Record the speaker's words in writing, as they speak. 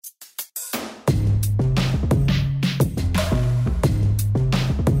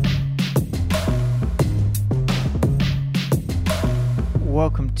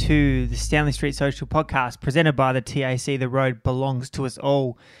welcome to the Stanley Street Social Podcast presented by the TAC. The road belongs to us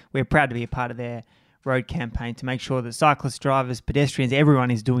all. We're proud to be a part of their road campaign to make sure that cyclists, drivers, pedestrians,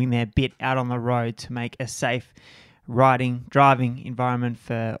 everyone is doing their bit out on the road to make a safe driving environment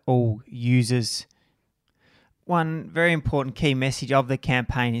for all users. One very important key message of the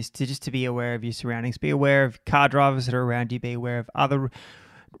campaign is to be aware of your surroundings. Be aware of car drivers that are around you. Be aware of other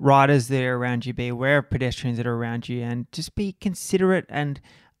riders that are around you. Be aware of pedestrians that are around you, and just be considerate and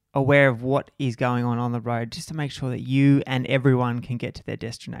aware of what is going on the road, just to make sure that you and everyone can get to their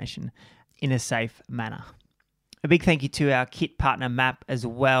destination in a safe manner. A big thank you to our kit partner MAP as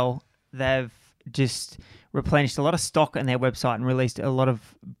well. They've just replenished a lot of stock on their website and released a lot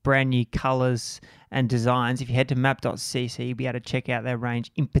of brand new colours and designs. If you head to map.cc, you'll be able to check out their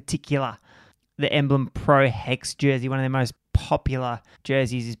range. In particular, the Emblem Pro Hex jersey, one of their most popular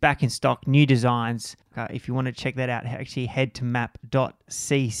jerseys, is back in stock. New designs. If you want to check that out, actually head to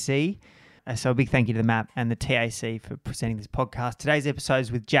map.cc. So a big thank you to the MAP and the TAC for presenting this podcast. Today's episode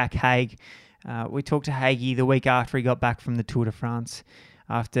is with Jack Haig. We talked to Haigie the week after he got back from the Tour de France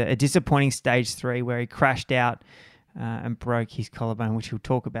after a disappointing stage 3 where he crashed out and broke his collarbone, which we'll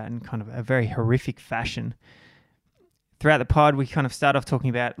talk about in kind of a very horrific fashion. Throughout the pod, we kind of start off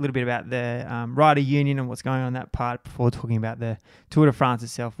talking about a little bit about the rider union and what's going on in that part before talking about the Tour de France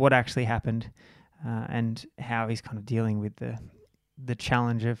itself, what actually happened, and how he's kind of dealing with the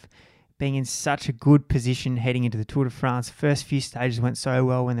challenge of being in such a good position heading into the Tour de France. First few stages went so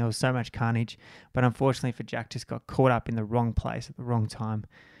well when there was so much carnage, but unfortunately for Jack, just got caught up in the wrong place at the wrong time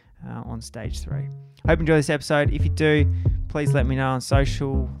on stage 3. Hope you enjoy this episode. If you do, please let me know on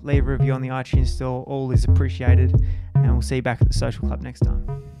social. Leave a review on the iTunes store. All is appreciated. And we'll see you back at the Social Club next time.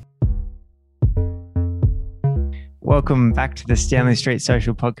 Welcome back to the Stanley Street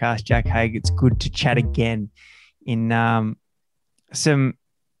Social Podcast, Jack Haig. It's good to chat again in some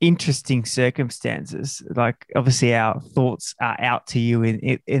interesting circumstances. Like, obviously our thoughts are out to you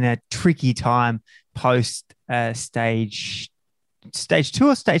in a tricky time post stage 2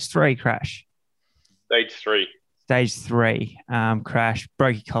 or stage 3 crash? Stage 3 crash,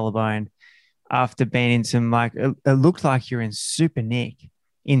 broke your collarbone after being in some, like, it looked like you're in super nick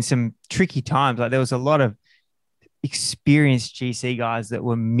in some tricky times. Like, there was a lot of experienced GC guys that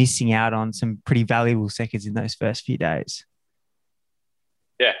were missing out on some pretty valuable seconds in those first few days.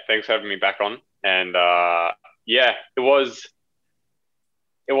 Yeah, thanks for having me back on. And it was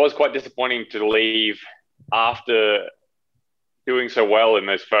quite disappointing to leave after doing so well in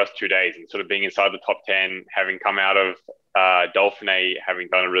those first 2 days and sort of being inside the top 10, having come out of Dauphiné, having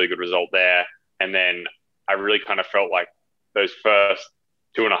done a really good result there. And then I really kind of felt like those first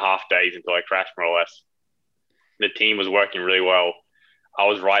 2.5 days until I crashed, more or less, the team was working really well. I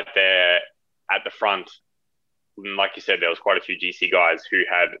was right there at the front. And like you said, there was quite a few GC guys who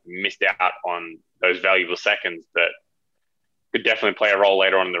had missed out on those valuable seconds that could definitely play a role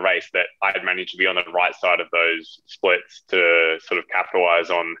later on in the race, that I had managed to be on the right side of those splits to sort of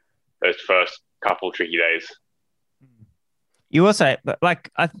capitalize on those first couple tricky days. You also, like,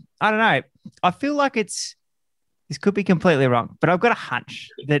 I don't know, I feel like this could be completely wrong, but I've got a hunch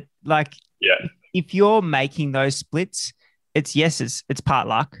that, like, if you're making those splits, it's part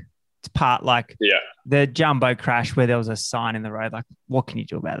luck. It's part, like, the Jumbo crash where there was a sign in the road. Like, what can you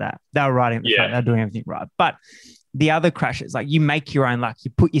do about that? They were riding at the front. They're doing everything right. But the other crashes, like, you make your own luck.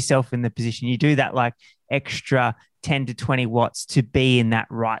 You put yourself in the position. You do that, like, extra 10 to 20 watts to be in that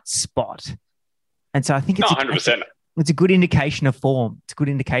right spot. And so I think it's 100%. It's a good indication of form. It's a good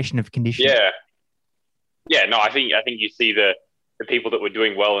indication of condition. Yeah. No, I think you see the people that were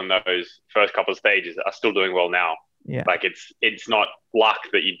doing well in those first couple of stages are still doing well now. Yeah. Like, it's not luck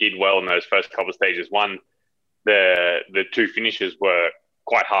that you did well in those first couple of stages. One, the 2 finishes were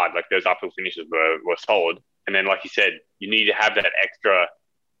quite hard. Like, those uphill finishes were solid. And then, like you said, you need to have that extra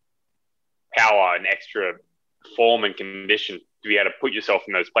power and extra form and condition to be able to put yourself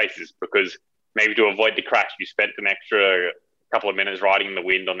in those places, because maybe to avoid the crash, you spent an extra couple of minutes riding in the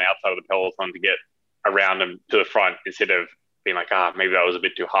wind on the outside of the peloton to get around them to the front, instead of being like, maybe that was a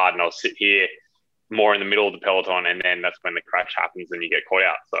bit too hard and I'll sit here more in the middle of the peloton, and then that's when the crash happens and you get caught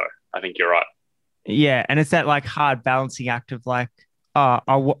out. So I think you're right. Yeah, and it's that, like, hard balancing act of, like,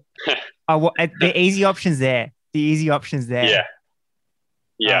 the easy options there. The easy options there.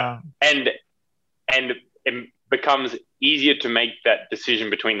 Yeah. And it becomes easier to make that decision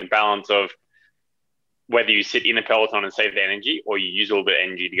between the balance of whether you sit in the peloton and save the energy, or you use a little bit of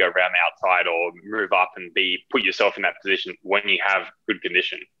energy to go around the outside or move up and put yourself in that position when you have good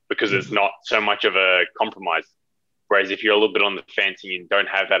condition, because it's not so much of a compromise. Whereas if you're a little bit on the fence and you don't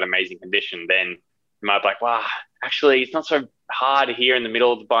have that amazing condition, then you might be like, wow, actually, it's not so hard here in the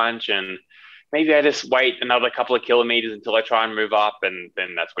middle of the bunch, and maybe I just wait another couple of kilometers until I try and move up, and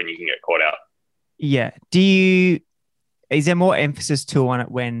then that's when you can get caught out. Yeah. Is there more emphasis too on it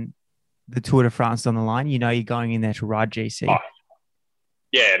when the Tour de France is on the line? You know, you're going in there to ride GC. Oh,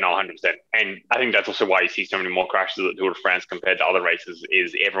 yeah, no, 100%. And I think that's also why you see so many more crashes at the Tour de France compared to other races,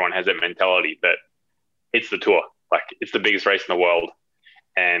 is everyone has that mentality that it's the Tour. Like, it's the biggest race in the world.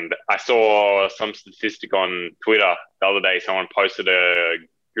 And I saw some statistic on Twitter the other day. Someone posted a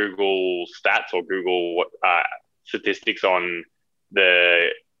Google stats or Google statistics on the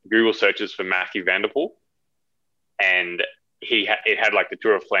Google searches for Mathieu van der Poel. And it had like the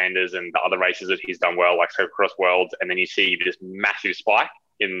Tour of Flanders and the other races that he's done well, like Cyclocross Worlds. And then you see this massive spike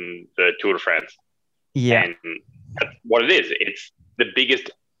in the Tour de France. Yeah. And that's what it is. It's the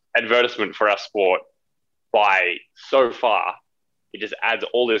biggest advertisement for our sport by so far. It just adds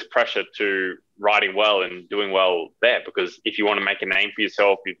all this pressure to riding well and doing well there, because if you want to make a name for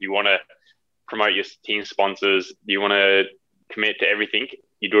yourself, if you want to promote your team sponsors, you want to commit to everything,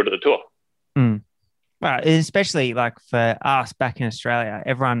 you do it at the Tour. Well, especially like for us back in Australia,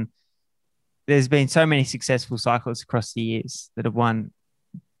 there's been so many successful cyclists across the years that have won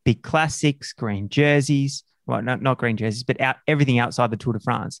big classics, green jerseys, well, not green jerseys, but everything outside the Tour de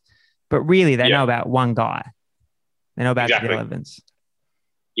France. But really, they know about one guy. They know about the Evans.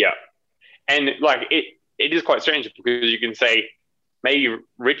 Yeah. And like it is quite strange, because you can say maybe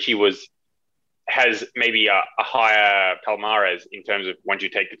Richie has maybe a higher Palmares in terms of once you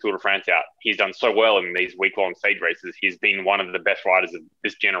take the Tour de France out. He's done so well in these week-long stage races. He's been one of the best riders of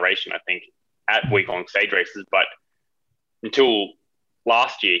this generation, I think, at week-long stage races. But until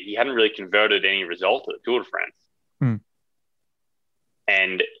last year, he hadn't really converted any result at the Tour de France.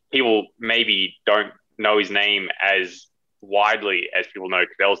 And people maybe don't know his name as widely as people know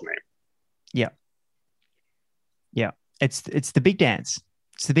Cadel's name. Yeah. Yeah. It's the big dance.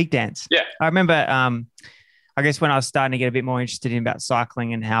 It's the big dance. Yeah. I remember, I guess when I was starting to get a bit more interested in about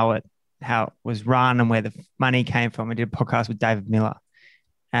cycling and how it was run and where the money came from, I did a podcast with David Miller,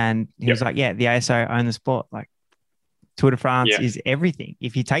 and he was like, yeah, the ASO own the sport. Like, Tour de France is everything.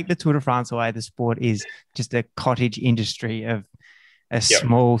 If you take the Tour de France away, the sport is just a cottage industry of a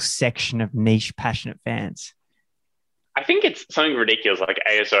small section of niche, passionate fans. I think it's something ridiculous. Like,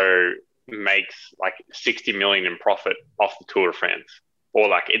 ASO makes like 60 million in profit off the Tour de France, or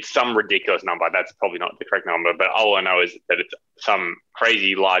like it's some ridiculous number. That's probably not the correct number, but all I know is that it's some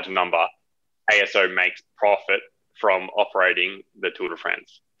crazy large number. ASO makes profit from operating the Tour de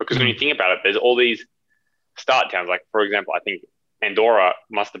France, because when you think about it, there's all these start towns. Like, for example, I think Andorra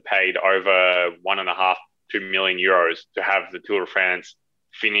must have paid over 1.5-2 million euros to have the Tour de France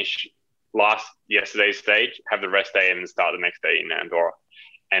finish yesterday's stage, have the rest day, and then start the next day in Andorra.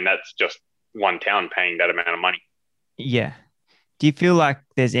 And that's just one town paying that amount of money. Yeah. Do you feel like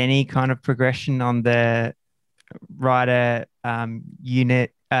there's any kind of progression on the rider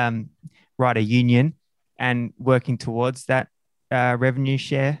rider union and working towards that revenue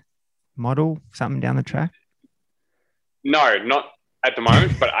share model, something down the track? No, not at the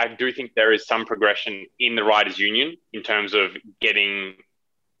moment, but I do think there is some progression in the riders union in terms of getting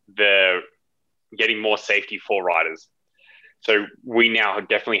more safety for riders. So we now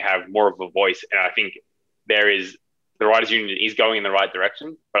definitely have more of a voice, and I think the riders union is going in the right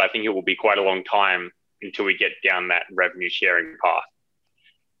direction, but I think it will be quite a long time until we get down that revenue sharing path.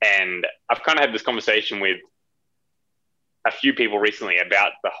 And I've kind of had this conversation with a few people recently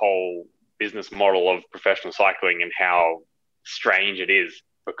about the whole business model of professional cycling and how strange it is,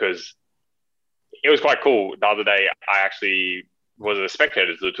 because it was quite cool. The other day, I actually was a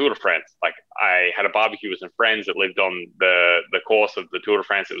spectator to the Tour de France. Like, I had a barbecue with some friends that lived on the course of the Tour de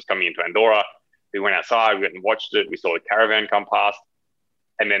France that was coming into Andorra. We went outside, we went and watched it. We saw the caravan come past.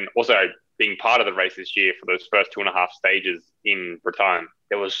 And then also being part of the race this year for those first 2.5 stages in Bretagne,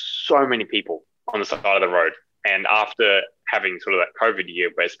 there was so many people on the side of the road. And after having sort of that COVID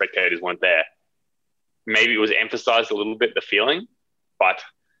year where spectators weren't there, maybe it was emphasized a little bit, the feeling, but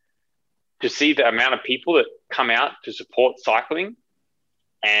to see the amount of people that come out to support cycling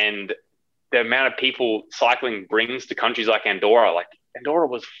and the amount of people cycling brings to countries like Andorra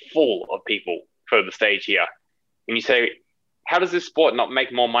was full of people for the stage here. And you say, how does this sport not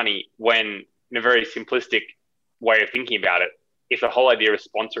make more money when, in a very simplistic way of thinking about it, if the whole idea of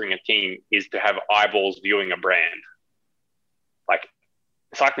sponsoring a team is to have eyeballs viewing a brand? Like,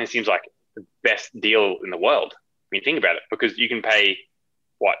 cycling seems like the best deal in the world. I mean, think about it, because you can pay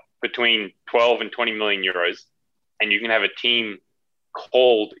between 12 and 20 million euros, and you can have a team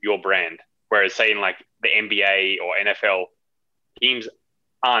called your brand. Whereas, say, in like the NBA or NFL, teams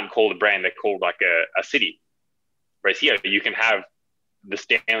aren't called a brand, they're called like a city. Whereas here, you can have the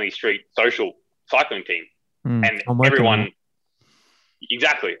Stanley Street social cycling team, and I'm working on everyone. it.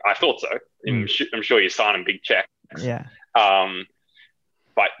 Exactly, I thought so. I'm sure you're signing big checks. Yeah.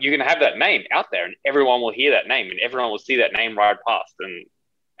 But you can have that name out there, and everyone will hear that name, and everyone will see that name ride past. And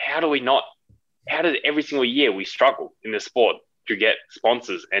how do we not? How does every single year we struggle in the sport to get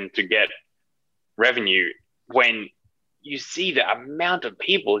sponsors and to get revenue when you see the amount of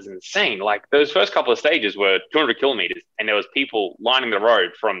people is insane? Like those first couple of stages were 200 kilometers, and there was people lining the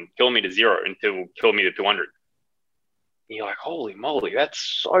road from kilometer 0 until kilometer 200. And you're like, holy moly,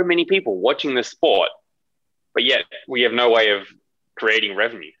 that's so many people watching this sport, but yet we have no way of creating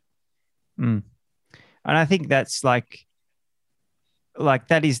revenue. And I think that's like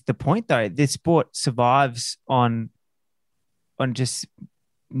that is the point though. This sport survives on just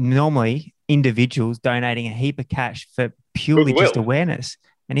normally individuals donating a heap of cash for purely just awareness.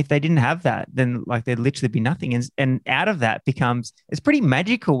 And if they didn't have that, then like there'd literally be nothing. And out of that it's pretty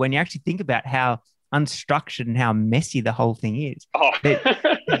magical when you actually think about how unstructured and how messy the whole thing is.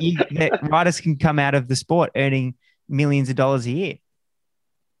 That riders can come out of the sport earning millions of dollars a year.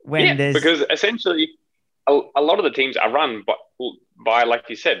 Because essentially a lot of the teams are run by, like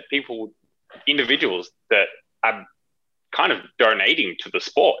you said, individuals that are kind of donating to the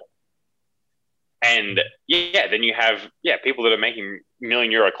sport. And then you have people that are making €1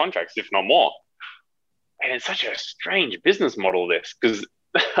 million contracts, if not more. And it's such a strange business model, this, because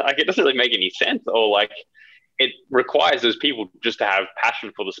like it doesn't really make any sense, or like it requires those people just to have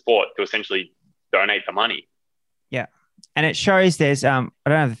passion for the sport to essentially donate the money. Yeah. And it shows there's I don't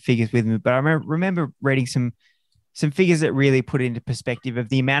have the figures with me, but I remember reading some figures that really put it into perspective of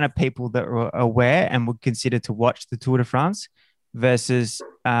the amount of people that were aware and would consider to watch the Tour de France versus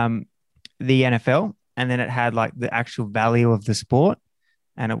the NFL. And then it had like the actual value of the sport,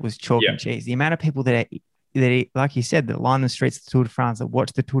 and it was chalk and cheese. The amount of people that like you said, that line the streets of the Tour de France, that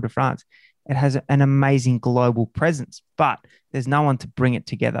watch the Tour de France, it has an amazing global presence, but there's no one to bring it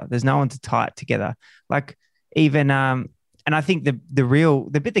together. There's no one to tie it together. Like even, and I think the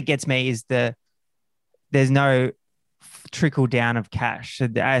bit that gets me is there's no trickle down of cash. So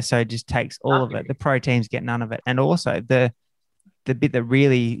the ASO just takes all of it. The pro teams get none of it. And also the bit that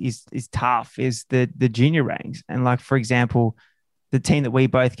really is tough is the junior ranks. And like, for example, the teams that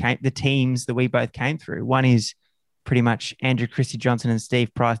we both came through, one is pretty much Andrew Christie Johnson and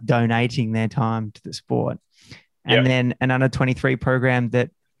Steve Price donating their time to the sport. And then an under 23 program that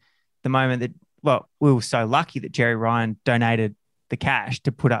the moment that, well, we were so lucky that Jerry Ryan donated the cash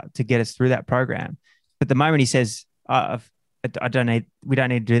to get us through that program. But the moment he says, we don't need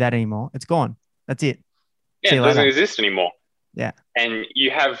to do that anymore, it's gone. That's it. Yeah, it doesn't exist anymore. Yeah. And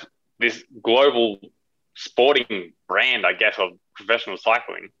you have this global sporting brand, I guess, of professional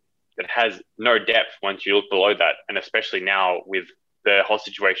cycling that has no depth once you look below that. And especially now with the whole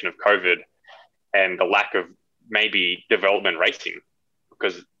situation of COVID and the lack of maybe development racing,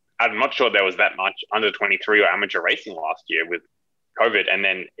 because I'm not sure there was that much under 23 or amateur racing last year with COVID. And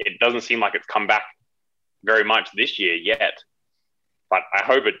then it doesn't seem like it's come back very much this year yet. But I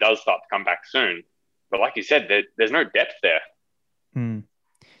hope it does start to come back soon. But like you said, there's no depth there.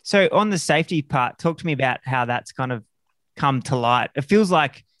 So on the safety part, talk to me about how that's kind of come to light. It feels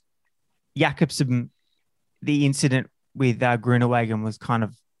like Jakobsen, the incident with Groenewegen was kind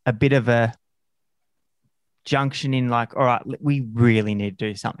of a bit of a junction in like, all right, we really need to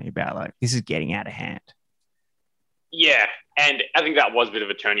do something about like this is getting out of hand. Yeah, and I think that was a bit of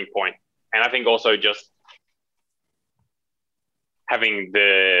a turning point. And I think also just having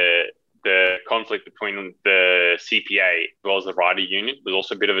the conflict between the CPA as well as the rider union was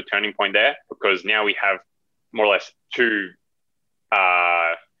also a bit of a turning point there, because now we have more or less two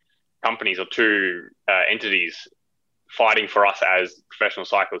companies or two entities fighting for us as professional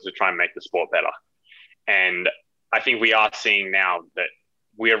cyclists to try and make the sport better. And I think we are seeing now that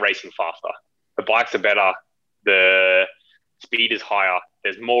we are racing faster. The bikes are better. The speed is higher.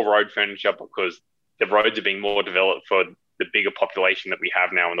 There's more road furniture because the roads are being more developed for the bigger population that we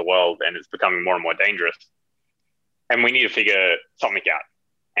have now in the world, and it's becoming more and more dangerous. And we need to figure something out.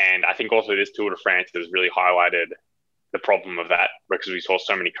 And I think also this Tour de France has really highlighted the problem of that, because we saw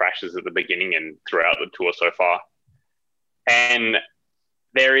so many crashes at the beginning and throughout the tour so far. And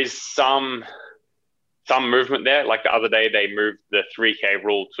there is some movement there. Like the other day, they moved the 3K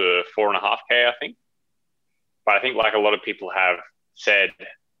rule to 4.5K, I think. But I think like a lot of people have said,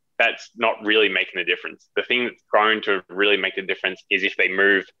 that's not really making a difference. The thing that's going to really make a difference is if they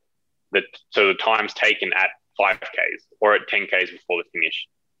move the times taken at 5Ks or at 10Ks before the finish.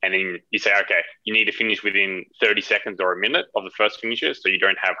 And then you say, okay, you need to finish within 30 seconds or a minute of the first finisher, so you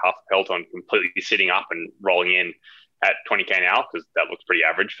don't have half the peloton completely sitting up and rolling in at 20k an hour, because that looks pretty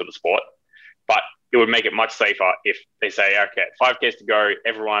average for the sport. But it would make it much safer if they say, okay, 5Ks to go,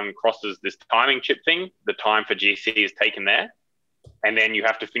 everyone crosses this timing chip thing, the time for GC is taken there, and then you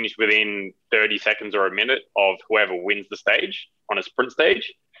have to finish within 30 seconds or a minute of whoever wins the stage on a sprint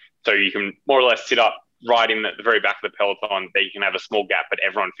stage. So you can more or less sit up right in at the very back of the peloton, that you can have a small gap, but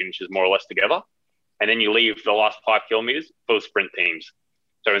everyone finishes more or less together. And then you leave the last 5 kilometers for the sprint teams.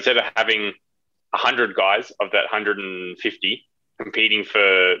 So instead of having 100 guys of that 150 competing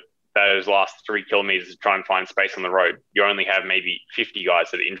for those last 3 kilometers to try and find space on the road, you only have maybe 50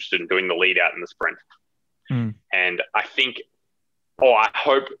 guys that are interested in doing the lead out in the sprint. And I think, I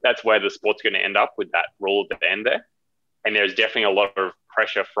hope that's where the sport's going to end up, with that rule at the end there. And there's definitely a lot of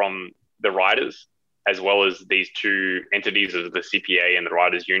pressure from the riders, as well as these two entities of the CPA and the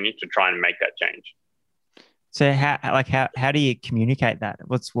Riders Union, to try and make that change. So how do you communicate that?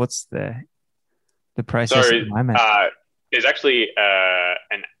 What's the process at the moment? There's actually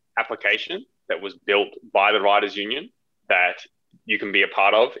an application that was built by the Riders Union that you can be a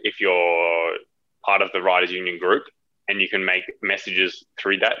part of if you're part of the Riders Union group, and you can make messages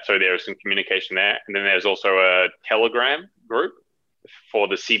through that. So there is some communication there. And then there's also a Telegram group for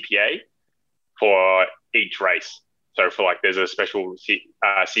the CPA for each race. So there's a special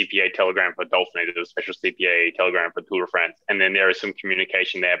CPA Telegram for Dauphiné, there's a special CPA Telegram for Tour de France. And then there is some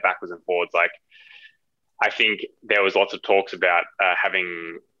communication there backwards and forwards. I think there was lots of talks about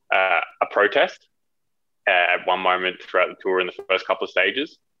having a protest at one moment throughout the tour in the first couple of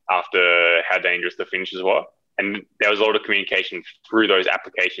stages, after how dangerous the finishes were. And there was a lot of communication through those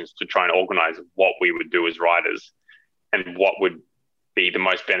applications to try and organize what we would do as riders and what would be the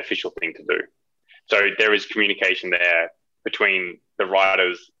most beneficial thing to do. So there is communication there between the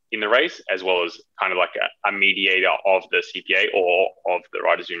riders in the race, as well as kind of like a mediator of the CPA or of the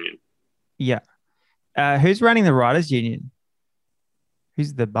Riders Union. Yeah. Who's running the Riders Union?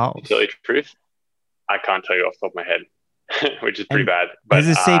 Who's the boss? To tell you the truth, I can't tell you off the top of my head, which is pretty bad. But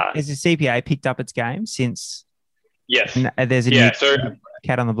has the CPA picked up its game since? Yes. There's a new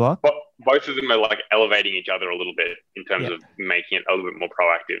cat on the block. Both of them are elevating each other a little bit in terms of making it a little bit more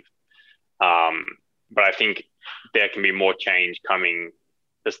proactive. But I think there can be more change coming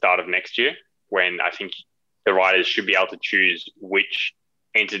the start of next year, when I think the riders should be able to choose which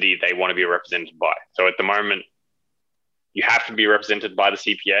entity they want to be represented by. So at the moment, you have to be represented by the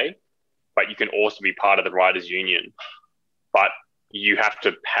CPA, but you can also be part of the Riders Union. But you have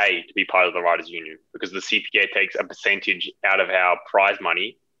to pay to be part of the Riders Union, because the CPA takes a percentage out of our prize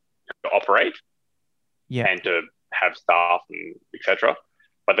money to operate and to have staff and etc.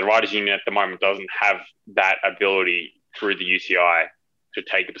 But the Riders Union at the moment doesn't have that ability through the UCI to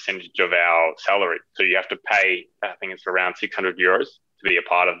take a percentage of our salary. So you have to pay, I think it's around 600 euros to be a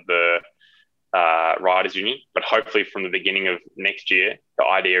part of the Riders Union. But hopefully from the beginning of next year, the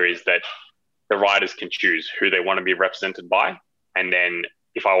idea is that the riders can choose who they want to be represented by. And then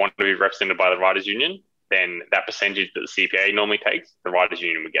if I want to be represented by the Riders Union, then that percentage that the CPA normally takes, the Riders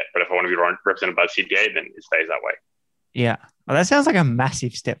Union would get. But if I want to be represented by the CPA, then it stays that way. Yeah. Well, that sounds like a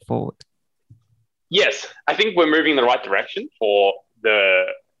massive step forward. Yes. I think we're moving in the right direction for the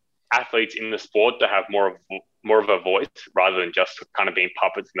athletes in the sport to have more of a voice, rather than just kind of being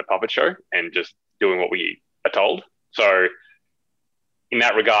puppets in the puppet show and just doing what we are told. So in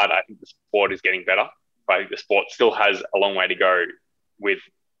that regard, I think the sport is getting better. But I think the sport still has a long way to go with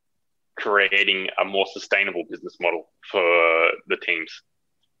creating a more sustainable business model for the teams.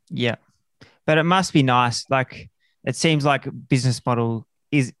 Yeah. But it must be nice. It seems like a business model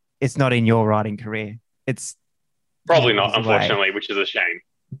it's not in your riding career. It's probably not, unfortunately, which is a shame.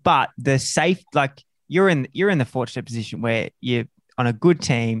 But the safe, you're in the fortunate position where you're on a good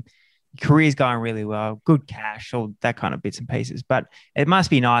team, your career's going really well, good cash, all that kind of bits and pieces. But it must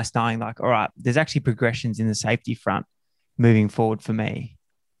be nice knowing all right, there's actually progressions in the safety front moving forward for me.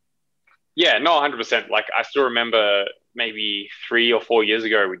 Yeah, no, 100%. I still remember maybe 3 or 4 years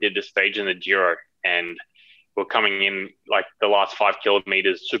ago, we did this stage in the Giro, and we're coming in the last 5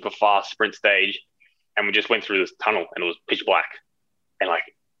 kilometers, super fast sprint stage. And we just went through this tunnel and it was pitch black. And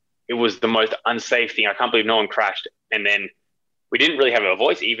it was the most unsafe thing. I can't believe no one crashed. And then we didn't really have a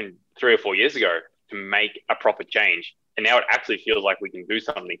voice even 3 or 4 years ago to make a proper change. And now it actually feels like we can do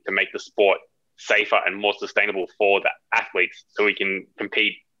something to make the sport safer and more sustainable for the athletes, so we can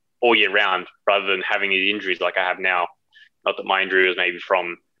compete all year round rather than having these injuries like I have now. Not that my injury was maybe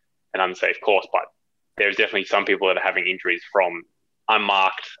from an unsafe course, but there's definitely some people that are having injuries from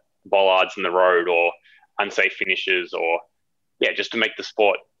unmarked bollards in the road or unsafe finishes, or just to make the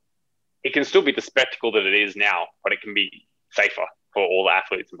sport it can still be the spectacle that it is now, but it can be safer for all the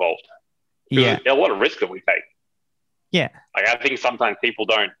athletes involved. Yeah. There's a lot of risk that we take. Yeah. Like, I think sometimes people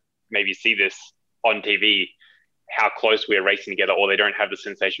don't maybe see this on TV, how close we are racing together, or they don't have the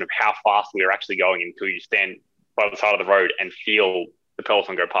sensation of how fast we are actually going until you stand by the side of the road and feel the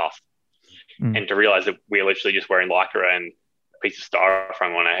peloton go past. And to realize that we're literally just wearing Lycra and a piece of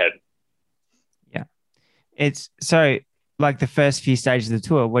styrofoam on our head. Yeah. It's so, like, the first few stages of the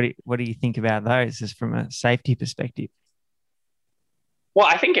tour, what do you think about those just from a safety perspective? Well,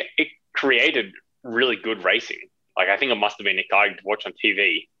 I think it created really good racing. Like, I think it must have been exciting to watch on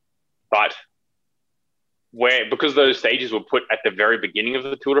TV, but because those stages were put at the very beginning of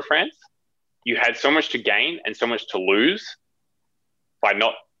the Tour de France, you had so much to gain and so much to lose by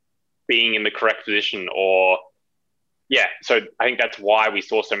not being in the correct position, so I think that's why we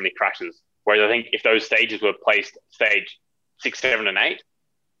saw so many crashes. Whereas I think if those stages were placed stage 6, 7, and 8,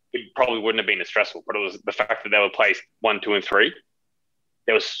 it probably wouldn't have been as stressful. But it was the fact that they were placed 1, 2, and 3.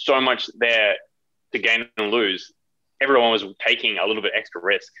 There was so much there to gain and lose. Everyone was taking a little bit extra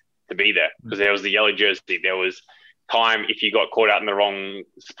risk to be there because there was the yellow jersey. There was time if you got caught out in the wrong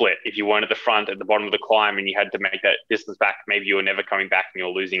split. If you weren't at the front at the bottom of the climb and you had to make that distance back, maybe you were never coming back and you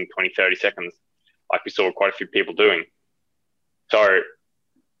were losing 20, 30 seconds like we saw quite a few people doing. So,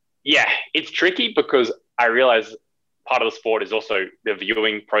 yeah, it's tricky because I realize part of the sport is also the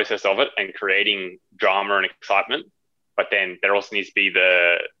viewing process of it and creating drama and excitement. But then there also needs to be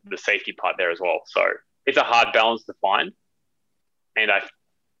the safety part there as well. So it's a hard balance to find. And I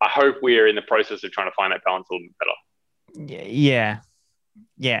hope we're in the process of trying to find that balance a little bit better.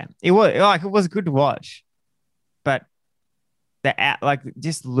 Yeah. It was good to watch, but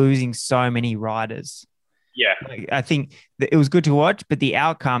just losing so many riders. Yeah, I think that it was good to watch, but the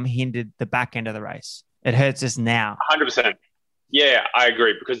outcome hindered the back end of the race. It hurts us now. 100%. Yeah, I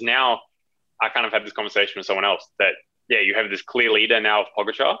agree, because now I kind of had this conversation with someone else that you have this clear leader now of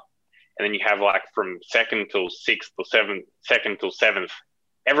Pogačar, and then you have like from second till 6th or 7th, second till 7th,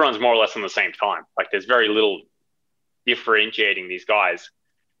 everyone's more or less on the same time. Like, there's very little differentiating these guys,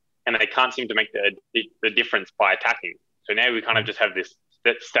 and they can't seem to make the difference by attacking. So now we kind of just have this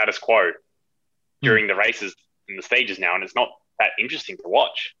status quo during the races and the stages now, and it's not that interesting to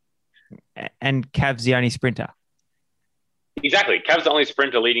watch. And Cav's the only sprinter. Exactly. Cav's the only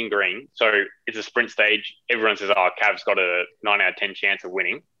sprinter leading green, so it's a sprint stage. Everyone says, Cav's got a 9 out of 10 chance of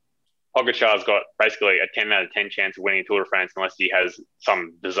winning. Pogačar's got basically a 10 out of 10 chance of winning Tour de France unless he has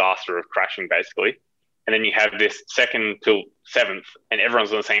some disaster of crashing, basically. And then you have this 2nd till 7th, and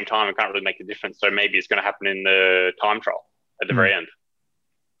everyone's on the same time and can't really make a difference. So maybe it's going to happen in the time trial at the very end.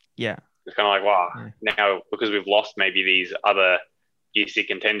 Yeah. It's kind of like, wow, now because we've lost maybe these other GC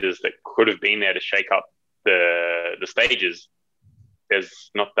contenders that could have been there to shake up the stages,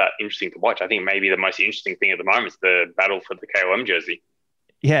 there's not that interesting to watch. I think maybe the most interesting thing at the moment is the battle for the KOM jersey.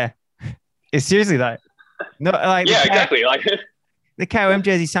 Yeah. It's seriously though. No, like exactly. Like the KOM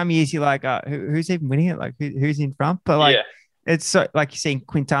jersey, some years you're like, who's even winning it? Like who's in front? But like it's so, like you're seeing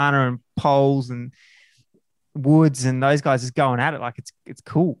Quintana and Poles and Woods and those guys just going at it. Like it's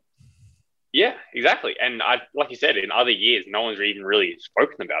cool. Yeah, exactly. And like you said, in other years, no one's even really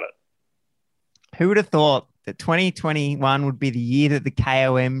spoken about it. Who would have thought that 2021 would be the year that the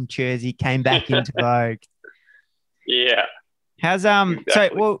KOM jersey came back into vogue? Yeah. How's exactly. So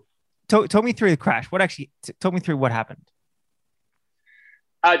well, talk me through the crash. Talk me through what happened.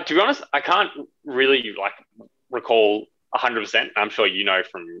 To be honest, I can't really recall 100%. I'm sure you know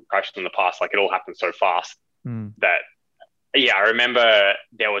from crashes in the past, like it all happened so fast that. Yeah, I remember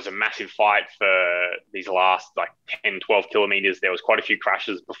there was a massive fight for these last 10, 12 kilometers. There was quite a few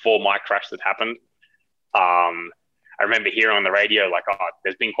crashes before my crash that happened. I remember hearing on the radio,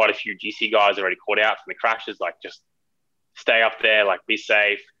 there's been quite a few GC guys already caught out from the crashes, just stay up there, be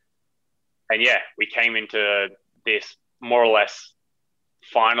safe. And yeah, we came into this more or less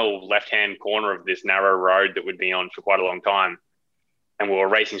final left-hand corner of this narrow road that we'd been on for quite a long time. And we were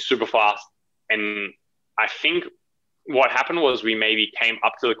racing super fast. And I think what happened was we maybe came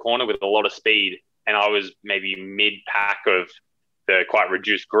up to the corner with a lot of speed, and I was maybe mid-pack of the quite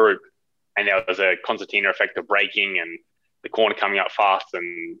reduced group, and there was a concertina effect of braking and the corner coming up fast,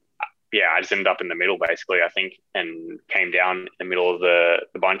 and I just ended up in the middle basically, I think, and came down in the middle of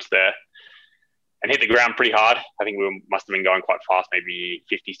the bunch there and hit the ground pretty hard. I think we must have been going quite fast, maybe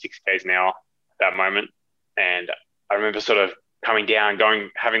 56 k's an hour at that moment. And I remember sort of coming down,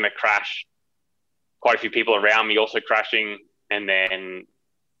 having the crash, quite a few people around me also crashing, and then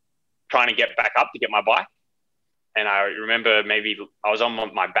trying to get back up to get my bike. And I remember maybe I was on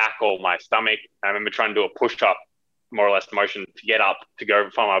my back or my stomach. I remember trying to do a push-up, more or less motion, to get up to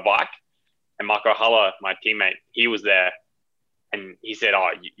go find my bike. and Marco Huller, my teammate, he was there, and he said, "Oh,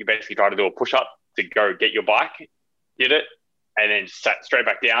 you basically try to do a push up to go get your bike." Did it, and then sat straight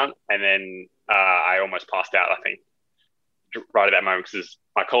back down, and then I almost passed out. I think right at that moment because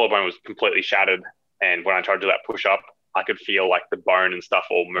my collarbone was completely shattered, and when I tried to do that push up, I could feel like the bone and stuff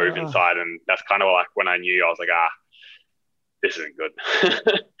all move inside, and that's kind of like when I knew I was like, this isn't good.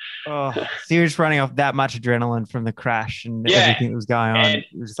 So you're just running off that much adrenaline from the crash and everything that was going on. It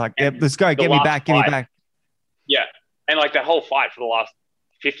was just like, let's go, get me back. Yeah. And like the whole fight for the last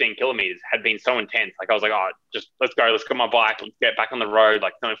 15 kilometers had been so intense. Like I was like, just let's go. Let's get my bike. Let's get back on the road.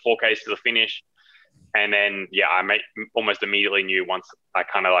 Like only 4Ks to the finish. And then, I almost immediately knew once I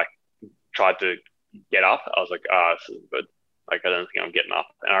kind of like tried to get up, I was like, this isn't good. Like, I don't think I'm getting up.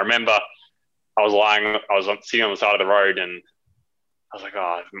 And I remember I was sitting on the side of the road, and I was like,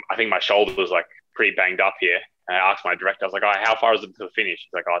 I think my shoulder was like pretty banged up here. And I asked my director, I was like, how far is it to the finish?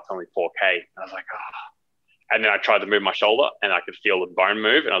 He's like, it's only 4K. And I was like, And then I tried to move my shoulder, and I could feel the bone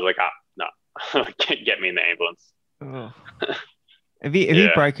move. And I was like, no, get me in the ambulance. Oh. Have you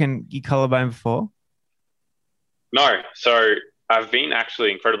broken your collarbone before? No. So I've been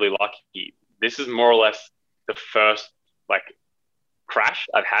actually incredibly lucky. This is more or less the first like crash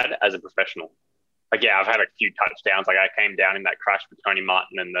I've had as a professional. Like, I've had a few touchdowns. Like I came down in that crash with Tony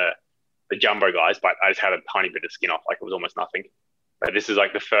Martin and the Jumbo guys, but I just had a tiny bit of skin off. Like it was almost nothing. But this is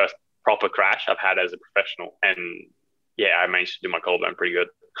like the first proper crash I've had as a professional. And I managed to do my collarbone pretty good.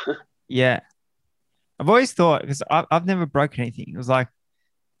 Yeah. I've always thought, because I've never broken anything. It was like,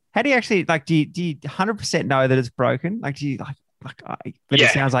 how do you actually, like, do you 100% know that it's broken? Like, do you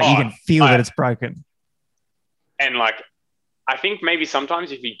it sounds like you can feel that it's broken. And like, I think maybe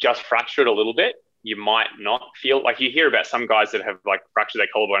sometimes if you just fracture it a little bit, you might not feel like you hear about some guys that have like fractured their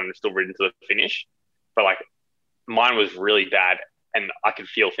collarbone and are still ridden to the finish. But like mine was really bad and I could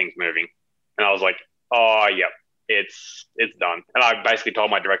feel things moving. And I was like, yep, it's done. And I basically told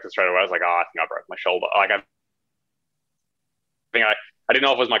my director straight away, I was like, I think I broke my shoulder. Like I didn't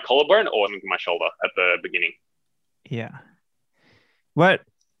know if it was my collarbone or my shoulder at the beginning. Yeah. What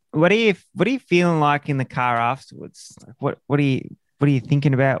are you feeling like in the car afterwards? Like what are you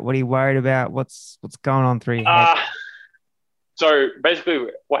thinking about? What are you worried about? What's going on through your head? So basically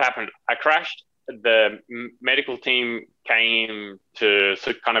what happened, I crashed. The medical team came to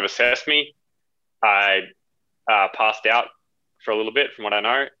kind of assess me. I passed out for a little bit from what I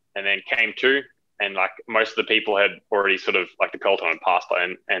know, and then came to, and like most of the people had already sort of like the peloton had passed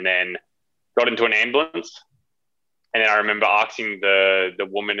on, and then got into an ambulance. And then I remember asking the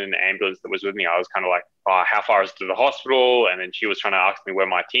woman in the ambulance that was with me, I was kind of like, how far is it to the hospital? And then she was trying to ask me where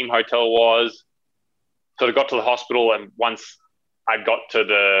my team hotel was. So I got to the hospital, and once I got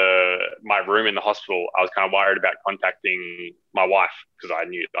to my room in the hospital, I was kind of worried about contacting my wife because I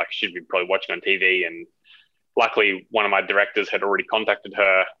knew like she'd be probably watching on TV. And luckily, one of my directors had already contacted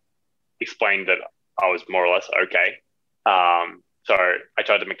her, explained that I was more or less okay. So I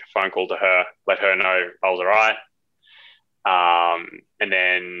tried to make a phone call to her, let her know I was all right. And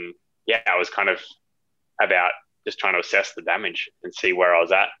then, I was kind of about just trying to assess the damage and see where I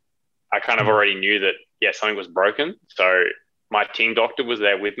was at. I kind of already knew that, something was broken. So my team doctor was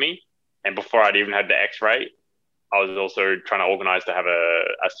there with me. And before I'd even had the x-ray, I was also trying to organize to have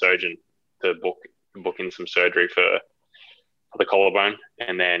a surgeon to book in some surgery for the collarbone.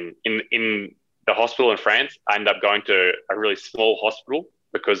 And then in the hospital in France, I ended up going to a really small hospital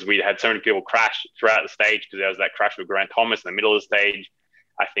because we had so many people crash throughout the stage, because there was that crash with Grant Thomas in the middle of the stage.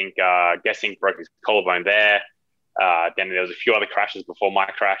 I think Gessing broke his collarbone there. Then there was a few other crashes before my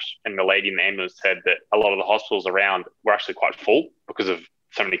crash, and the lady in the ambulance said that a lot of the hospitals around were actually quite full because of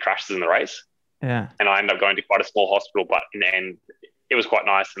so many crashes in the race. Yeah. And I ended up going to quite a small hospital, but in the end, it was quite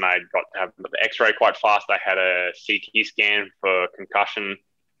nice, and I got to have the x-ray quite fast. I had a CT scan for concussion,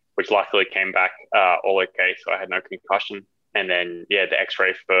 which luckily came back all okay, so I had no concussion. And then, the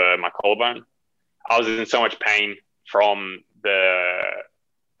x-ray for my collarbone. I was in so much pain from the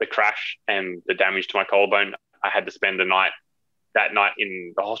crash and the damage to my collarbone. I had to spend that night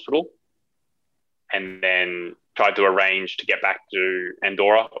in the hospital, and then tried to arrange to get back to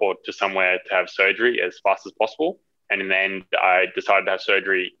Andorra or to somewhere to have surgery as fast as possible. And in the end, I decided to have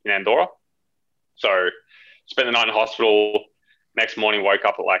surgery in Andorra. So spent the night in the hospital. Next morning, woke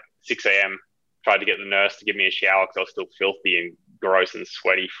up at like 6 a.m., tried to get the nurse to give me a shower because I was still filthy and gross and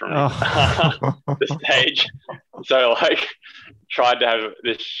sweaty from the stage. So like tried to have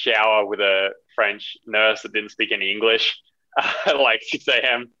this shower with a French nurse that didn't speak any English at like 6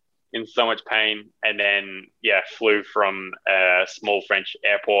 a.m. in so much pain. And then, flew from a small French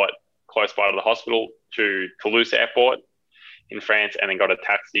airport close by to the hospital to Toulouse airport in France, and then got a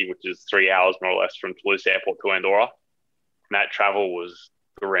taxi, which is 3 hours more or less from Toulouse Airport to Andorra. And that travel was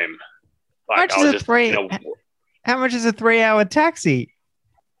grim. Like I was just, how much is a 3-hour taxi?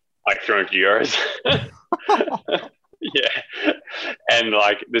 Like 300 euros. Yeah. And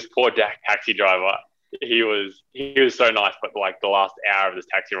like this poor taxi driver, he was so nice, but like the last hour of this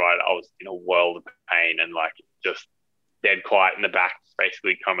taxi ride, I was in a world of pain and like just dead quiet in the back,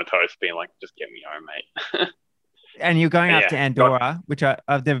 basically comatose, being like, just get me home, mate. And you're going up to Andorra, which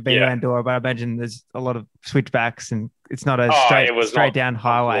I've never been to Andorra, but I imagine there's a lot of switchbacks and it's not a straight down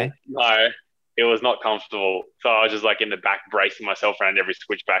highway. No, it was not comfortable. So I was just like in the back bracing myself around every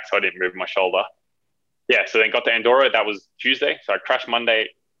switchback so I didn't move my shoulder. Yeah, so then got to Andorra. That was Tuesday. So I crashed Monday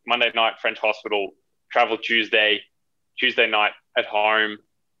night, French hospital, traveled Tuesday night at home,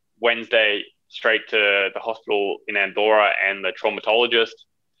 Wednesday straight to the hospital in Andorra and the traumatologist.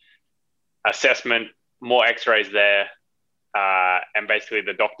 Assessment, more x-rays there. And basically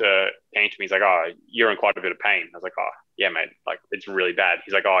the doctor came to me. He's like, oh, you're in quite a bit of pain. I was like, oh, yeah, mate, like it's really bad.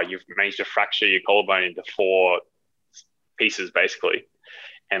 He's like, oh, you've managed to fracture your collarbone into 4 pieces basically.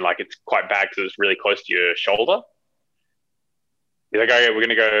 And like, it's quite bad because it's really close to your shoulder. He's like, okay, we're going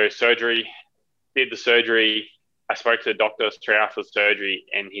to go surgery. Did the surgery. I spoke to the doctor straight after the surgery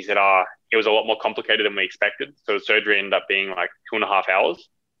and he said, it was a lot more complicated than we expected. So the surgery ended up being like 2.5 hours.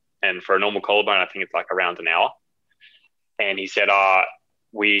 And for a normal collarbone, I think it's like around an hour. And he said,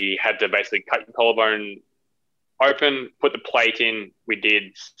 we had to basically cut your collarbone open, put the plate in. We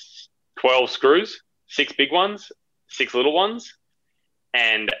did 12 screws, 6 big ones, 6 little ones.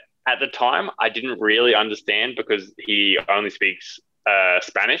 And at the time, I didn't really understand because he only speaks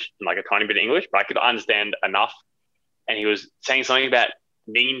Spanish and like a tiny bit of English, but I could understand enough. And he was saying something about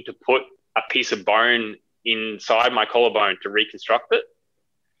needing to put a piece of bone inside my collarbone to reconstruct it.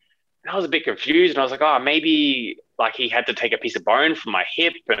 And I was a bit confused and I was like, oh, maybe like he had to take a piece of bone from my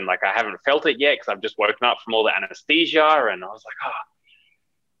hip and like I haven't felt it yet because I've just woken up from all the anesthesia. And I was like, oh,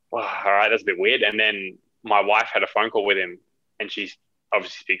 well, all right, that's a bit weird. And then my wife had a phone call with him and she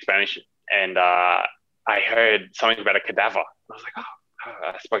obviously speaks Spanish. And I heard something about a cadaver. I was like, oh,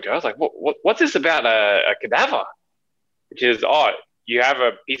 I spoke to her. I was like, what's this about a cadaver? Which is, oh, you have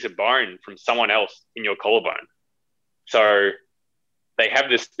a piece of bone from someone else in your collarbone. So they have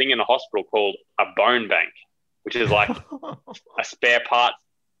this thing in the hospital called a bone bank, which is like a spare parts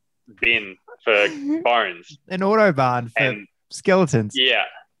bin for bones. An autobahn for skeletons. Yeah.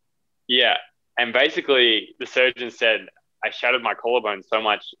 Yeah. And basically the surgeon said I shattered my collarbone so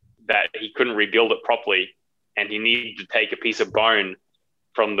much that he couldn't rebuild it properly and he needed to take a piece of bone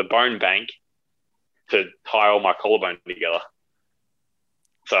from the bone bank to tie all my collarbone together.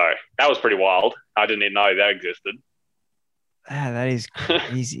 So that was pretty wild. I didn't even know that existed. That is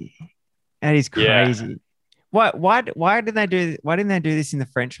crazy. That is crazy. Yeah. Why didn't they do this in the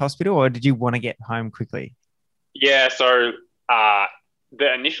French hospital, or did you want to get home quickly? Yeah, so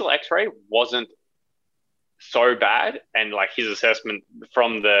the initial X-ray wasn't so bad, and like his assessment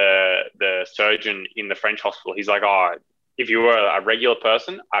from the surgeon in the French hospital, he's like, oh, if you were a regular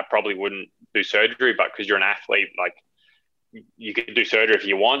person, I probably wouldn't do surgery, but because you're an athlete, like you could do surgery if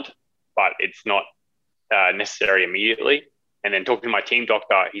you want, but it's not necessary immediately. And then talking to my team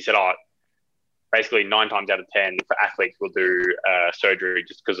doctor, he said, oh, basically 9 times out of 10 for athletes will do surgery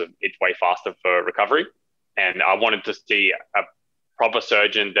just because it's way faster for recovery. And I wanted to see a proper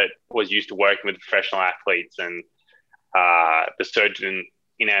surgeon that was used to working with professional athletes. And the surgeon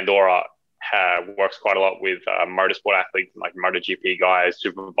in Andorra works quite a lot with motorsport athletes, like MotoGP guys,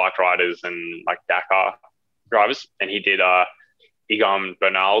 superbike riders, and like Dakar drivers. And he did Egan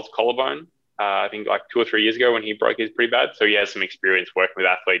Bernal's collarbone, I think like 2 or 3 years ago when he broke his pretty bad. So he has some experience working with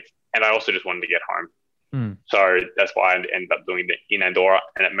athletes. And I also just wanted to get home. So that's why I ended up doing it in Andorra.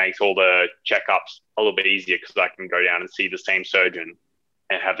 And it makes all the checkups a little bit easier because I can go down and see the same surgeon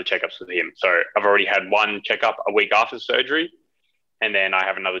and have the checkups with him. So I've already had one checkup a week after surgery. And then I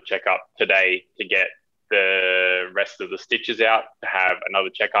have another checkup today to get the rest of the stitches out, to have another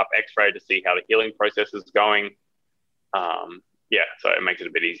checkup, X-ray, to see how the healing process is going. Yeah, so it makes it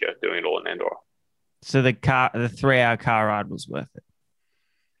a bit easier doing it all in Andorra. So the 3-hour car ride was worth it?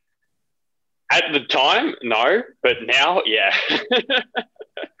 At the time, no, but now, yeah.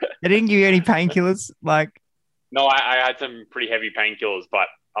 They didn't give you any painkillers? No, I had some pretty heavy painkillers, but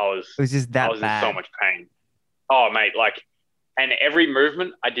I was just that in bad. so much pain. Oh, mate, and every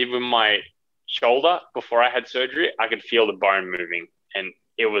movement I did with my shoulder before I had surgery, I could feel the bone moving, and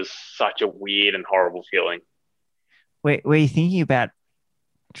it was such a weird and horrible feeling. Were you thinking about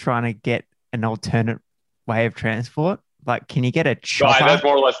trying to get an alternate way of transport? Like, can you get a chopper? That's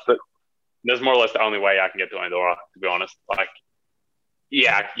more or less the only way I can get to Andorra, to be honest. Like,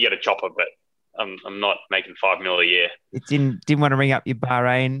 yeah, you get a chopper, but I'm not making 5 mil a year. Didn't want to ring up your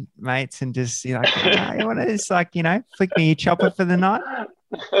Bahrain mates and just, you want to just flick me your chopper for the night.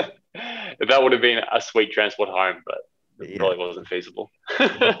 That would have been a sweet transport home, but it probably wasn't feasible.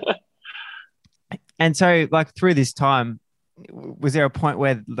 And so, like, through this time, was there a point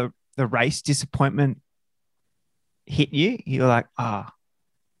where the race disappointment hit you? You're like,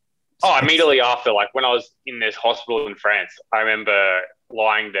 immediately after, like when I was in this hospital in France, I remember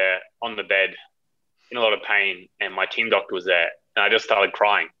lying there on the bed in a lot of pain, and my team doctor was there, and I just started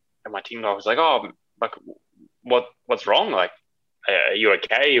crying. And my team doctor was like, "Oh, like, what's wrong? Like, are you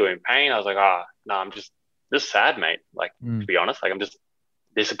okay? Are you in pain?" I was like, no, I'm just sad, mate. Like, to be honest, like I'm just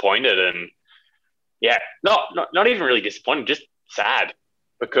disappointed, and yeah, not even really disappointed, just sad,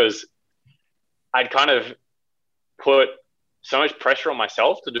 because I'd kind of put so much pressure on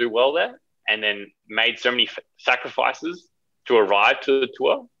myself to do well there, and then made so many sacrifices to arrive to the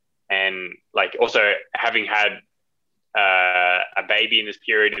tour. And like also having had a baby in this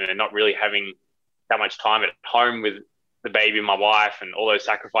period, and then not really having that much time at home with the baby and my wife, and all those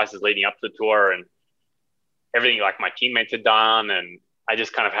sacrifices leading up to the tour, and everything like my teammates had done. And I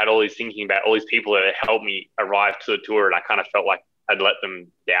just kind of had all these thinking about all these people that had helped me arrive to the tour, and I kind of felt like I'd let them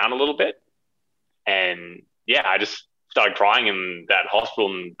down a little bit. And yeah, I just started crying in that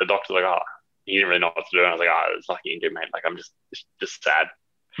hospital, and the doctor was like, he didn't really know what to do. And I was like, it's nothing you can do, mate. Like, I'm just sad.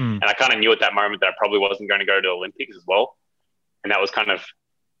 And I kind of knew at that moment that I probably wasn't going to go to the Olympics as well. And that was kind of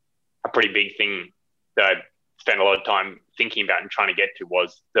a pretty big thing that I spent a lot of time thinking about and trying to get to,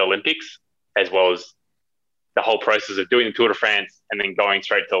 was the Olympics, as well as the whole process of doing the Tour de France and then going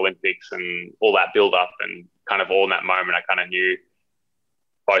straight to the Olympics and all that build up. And kind of all in that moment, I kind of knew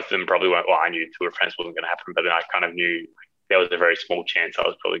both of them probably weren't, I knew Tour de France wasn't going to happen, but then I kind of knew there was a very small chance there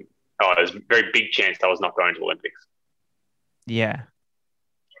was a very big chance I was not going to Olympics. Yeah.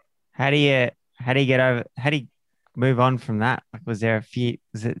 How do you move on from that? Like, was it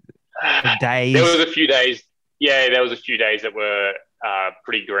days? There was a few days. Yeah, there was a few days that were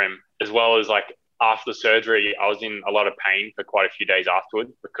pretty grim, as well as like after the surgery, I was in a lot of pain for quite a few days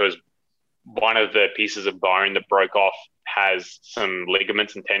afterwards, because one of the pieces of bone that broke off has some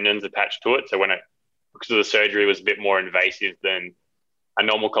ligaments and tendons attached to it. So because of the surgery was a bit more invasive than a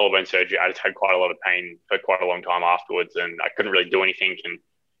normal collarbone surgery, I just had quite a lot of pain for quite a long time afterwards, and I couldn't really do anything. And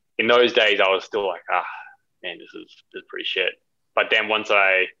in those days, I was still like, man, this is pretty shit. But then once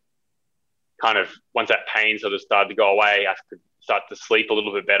that pain sort of started to go away, I could start to sleep a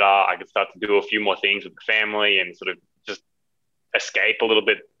little bit better. I could start to do a few more things with the family and sort of just escape a little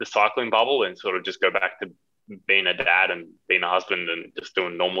bit the cycling bubble, and sort of just go back to being a dad and being a husband and just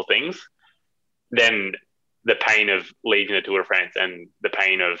doing normal things. Then the pain of leaving the Tour de France and the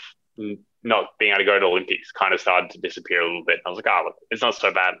pain of not being able to go to the Olympics kind of started to disappear a little bit. I was like, look, it's not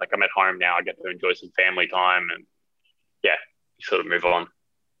so bad. Like, I'm at home now. I get to enjoy some family time, and yeah, you sort of move on.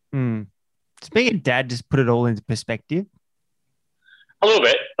 Does being a dad just put it all into perspective? A little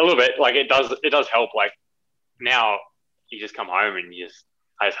bit. Like, it does help. Like, now you just come home and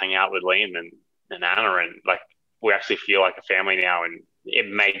I just hang out with Liam and Anna, and like, we actually feel like a family now, and it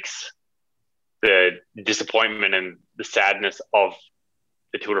makes the disappointment and the sadness of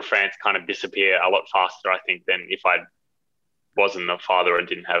the Tour de France kind of disappear a lot faster, I think, than if I wasn't a father and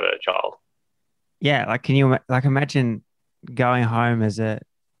didn't have a child. Yeah, like, can you imagine going home as a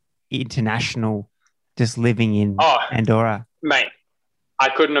international, just living in Andorra? Mate, I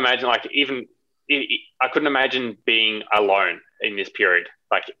couldn't imagine, like, I couldn't imagine being alone in this period.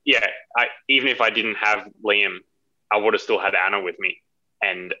 Like, yeah, even if I didn't have Liam, I would have still had Anna with me,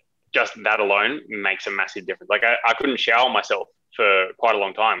 and just that alone makes a massive difference. Like, I couldn't shower myself for quite a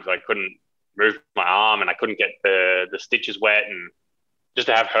long time because I couldn't move my arm, and I couldn't get the stitches wet, and just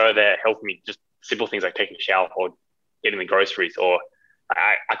to have her there helping me, just simple things like taking a shower or getting the groceries, or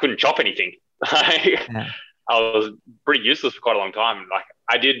I couldn't chop anything. I was pretty useless for quite a long time. Like,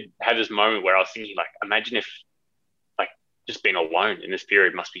 I did have this moment where I was thinking, like, imagine if, like, just being alone in this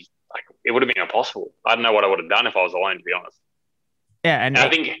period must be, like, it would have been impossible. I don't know what I would have done if I was alone, to be honest. Yeah, and I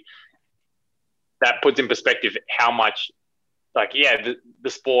think that puts in perspective how much, like, yeah, the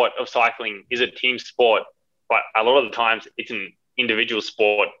sport of cycling is a team sport, but a lot of the times it's an individual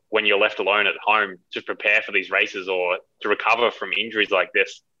sport when you're left alone at home to prepare for these races or to recover from injuries like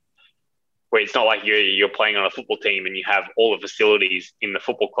this, where it's not like you're playing on a football team and you have all the facilities in the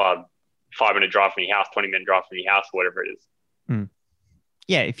football club, 5-minute drive from your house, 20-minute drive from your house, whatever it is.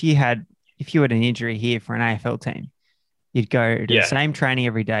 Yeah, if you had an injury here for an AFL team, you'd go to the same training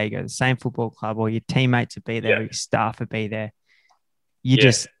every day, go to the same football club, or your teammates would be there, or your staff would be there.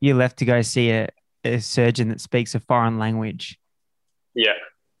 You're left to go see a surgeon that speaks a foreign language Yeah.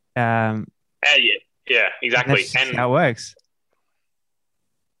 Um, Yeah, exactly. that's just And how it works.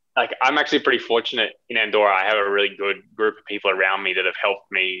 like I'm actually pretty fortunate in Andorra. I have a really good group of people around me that have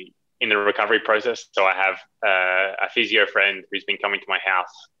helped me in the recovery process. So I have a physio friend who's been coming to my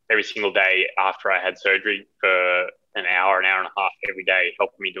house every single day after I had surgery for an hour and a half every day,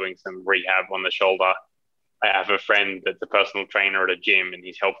 helping me doing some rehab on the shoulder. I have a friend that's a personal trainer at a gym, and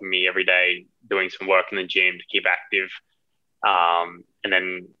he's helping me every day doing some work in the gym to keep active. And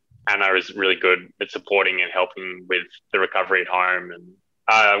then Anna is really good at supporting and helping with the recovery at home, and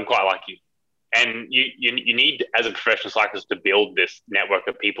I'm quite lucky. And you need, as a professional cyclist, to build this network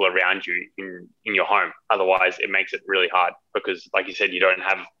of people around you in your home. Otherwise, it makes it really hard because, like you said, you don't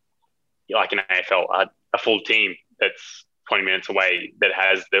have like an AFL a full team that's 20 minutes away that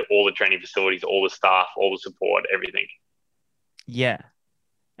has all the training facilities, all the staff, all the support, everything. Yeah.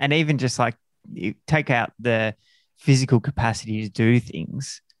 And even just like you take out the physical capacity to do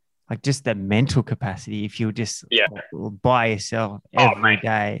things, like just the mental capacity, if you're just Yeah. by yourself Oh every man,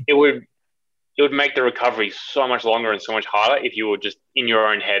 day. it would make the recovery so much longer and so much harder if you were just in your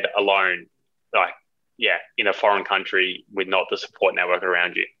own head alone, like yeah, in a foreign country with not the support network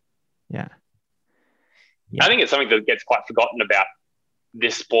around you. Yeah. I Yeah. think it's something that gets quite forgotten about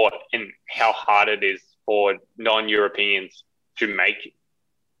this sport and how hard it is for non-Europeans to make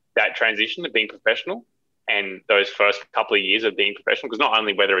that transition to being professional and those first couple of years of being professional. Because not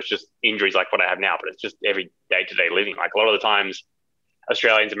only whether it's just injuries like what I have now, but it's just every day-to-day living. Like a lot of the times,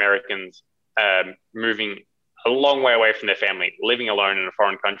 Australians, Americans, moving a long way away from their family, living alone in a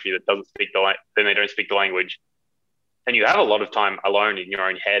foreign country that doesn't speak then they don't speak the language, and you have a lot of time alone in your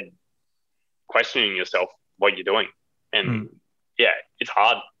own head, questioning yourself what you're doing, and yeah, it's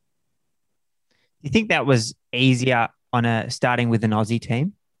hard. Do you think that was easier on starting with an Aussie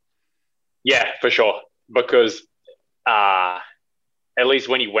team? Yeah, for sure, because uh, at least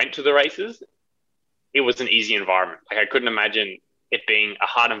when you went to the races, it was an easy environment. Like I couldn't imagine it being a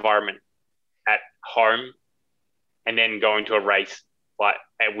hard environment at home and then going to a race like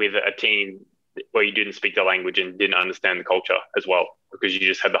with a team where you didn't speak the language and didn't understand the culture as well, because you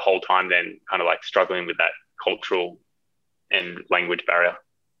just had the whole time then kind of like struggling with that cultural and language barrier.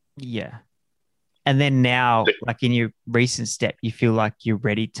 Yeah. And then now, like in your recent step, you feel like you're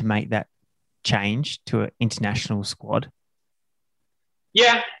ready to make that change to an international squad?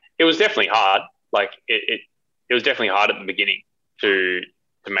 Yeah, it was definitely hard. Like it was definitely hard at the beginning to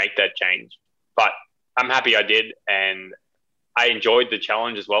make that change, but I'm happy I did, and I enjoyed the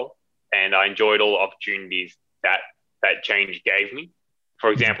challenge as well, and I enjoyed all the opportunities that that change gave me.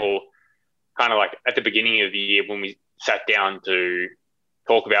 For example, kind of like at the beginning of the year when we sat down to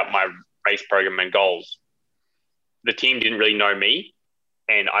talk about my race program and goals, the team didn't really know me,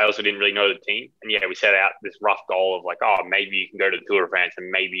 and I also didn't really know the team. And yeah, we set out this rough goal of like, oh, maybe you can go to the Tour de France and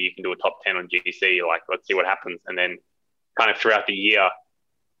maybe you can do a top 10 on GC. Like, let's see what happens. And then kind of throughout the year,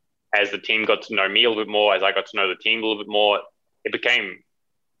 as the team got to know me a little bit more, as I got to know the team a little bit more, it became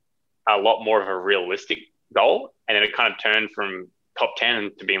a lot more of a realistic goal. And then it kind of turned from top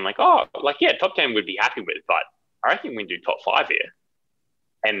 10 to being like, oh, like, yeah, top 10 would be happy with, but I think we can do top 5 here.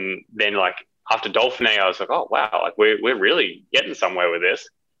 And then like after Dauphiné, I was like, oh, wow, like we're really getting somewhere with this.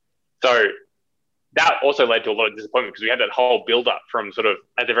 So that also led to a lot of disappointment because we had that whole build up from sort of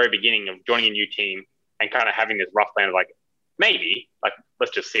at the very beginning of joining a new team and kind of having this rough plan of like, maybe, like,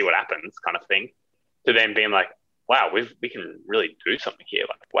 let's just see what happens kind of thing, to then being like, wow, we can really do something here.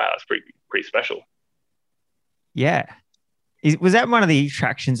 Like, wow, that's pretty special. Yeah. Was that one of the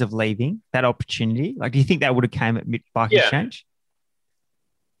attractions of leaving, that opportunity? Like, do you think that would have came at Bike Yeah. Exchange?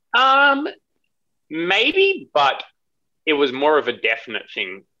 Maybe, but it was more of a definite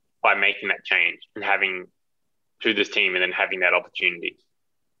thing by making that change and having to this team and then having that opportunity.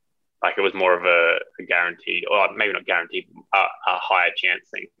 Like it was more of a guarantee, or maybe not guaranteed, a higher chance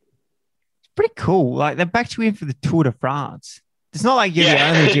thing. It's pretty cool. Like, they backed you in for the Tour de France. It's not like you're the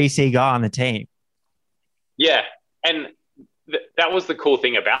Yeah. only GC guy on the team. Yeah, and that was the cool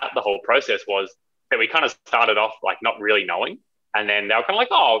thing about the whole process was that we kind of started off like not really knowing, and then they were kind of like,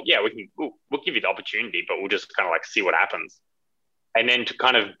 oh yeah, we'll give you the opportunity, but we'll just kind of like see what happens, and then to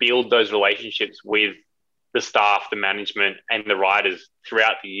kind of build those relationships with the staff, the management, and the riders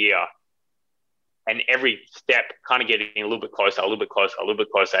throughout the year, and every step kind of getting a little bit closer, a little bit closer, a little bit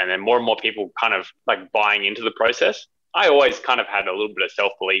closer, and then more people kind of like buying into the process. I always kind of had a little bit of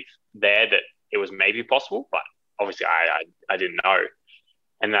self-belief there that it was maybe possible, but obviously I didn't know.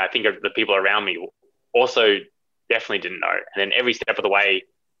 And I think the people around me also definitely didn't know. And then every step of the way,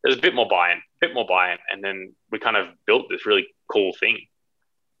 there's a bit more buy-in. And then we kind of built this really cool thing.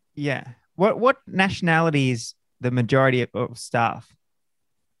 Yeah. What nationality is the majority of staff?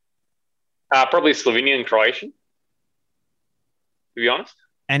 Probably Slovenian and Croatian, to be honest.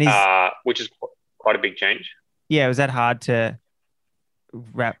 And Which is quite a big change. yeah, was that hard to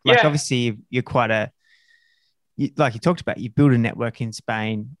wrap? Like, Yeah, obviously, you're quite like you talked about, you build a network in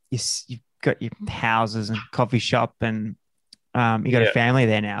Spain. You've got your houses and coffee shop, and you got a yeah, family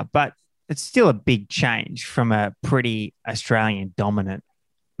there now. But it's still a big change from a pretty Australian dominant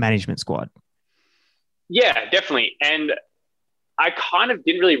management squad. yeah, definitely. And I kind of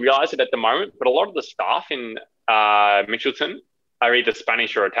didn't really realize it at the moment, but a lot of the staff in Mitchelton are either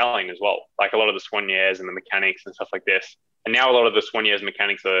Spanish or Italian as well. Like a lot of the soigneurs and the mechanics and stuff like this. And now a lot of the soigneurs and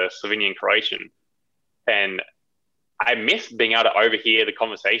mechanics are Slovenian Croatian. And I miss being able to overhear the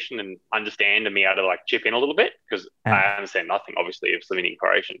conversation and understand and be able to like chip in a little bit because Yeah. I understand nothing, obviously, of Slovenian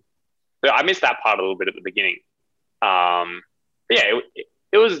Croatian. So I missed that part a little bit at the beginning. But yeah,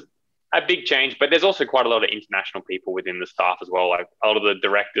 it was a big change, but there's also quite a lot of international people within the staff as well. Like a lot of the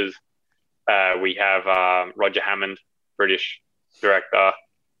directors, we have Roger Hammond, British director,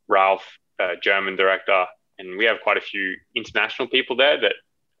 Ralph, German director, and we have quite a few international people there that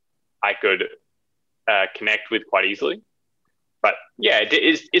I could connect with quite easily. But yeah,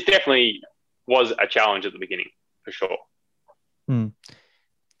 it definitely was a challenge at the beginning for sure. Hmm.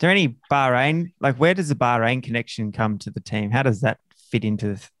 Is there any Bahrain? Like, where does the Bahrain connection come to the team? How does that fit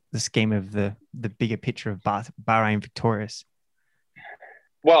into the scheme of the bigger picture of Bahrain victorious?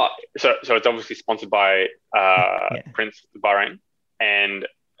 Well, so it's obviously sponsored by Yeah. Prince Bahrain, and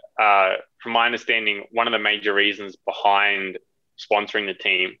from my understanding, one of the major reasons behind sponsoring the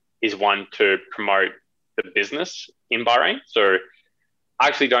team is one to promote the business in Bahrain. So I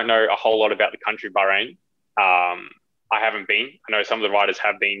actually don't know a whole lot about the country Bahrain. I haven't been. I know some of the riders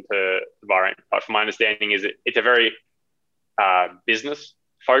have been to Bahrain, but from my understanding, it's a very business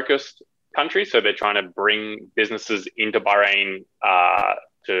focused country. So they're trying to bring businesses into Bahrain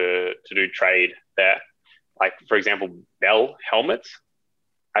to do trade there. Like for example, Bell Helmets.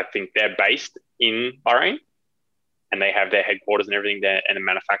 I think they're based in Bahrain, and they have their headquarters and everything there, and the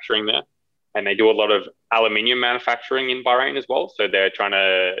manufacturing there. And they do a lot of aluminium manufacturing in Bahrain as well. So they're trying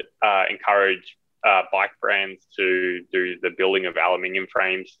to encourage bike brands to do the building of aluminium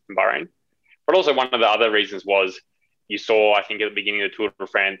frames in Bahrain. But also one of the other reasons was you saw, I think at the beginning of the Tour de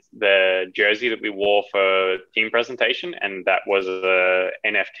France, the jersey that we wore for team presentation, and that was a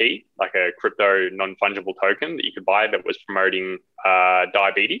NFT, like a crypto non-fungible token that you could buy that was promoting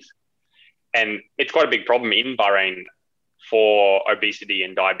diabetes. And it's quite a big problem in Bahrain for obesity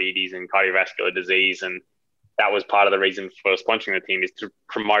and diabetes and cardiovascular disease. And that was part of the reason for sponsoring the team, is to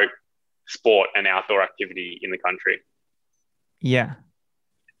promote sport and outdoor activity in the country. Yeah.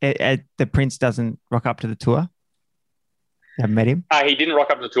 The Prince doesn't rock up to the tour. I met him. He didn't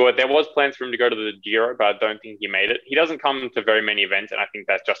rock up to the tour. There was plans for him to go to the Giro, but I don't think he made it. He doesn't come to very many events, and I think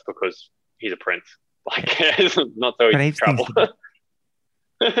that's just because he's a prince. Like, it's not so easy to travel.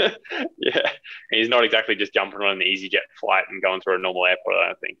 Yeah, he's not exactly just jumping on an EasyJet flight and going through a normal airport, I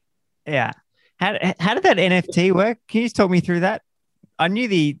don't think. Yeah. How did that NFT work? Can you just talk me through that? I knew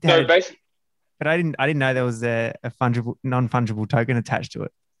So basically, but I didn't know there was a fungible, non-fungible token attached to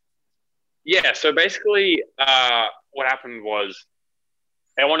it. yeah. So basically, what happened was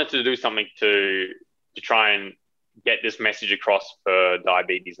they wanted to do something to try and get this message across for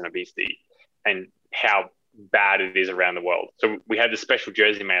diabetes and obesity and how bad it is around the world. So we had this special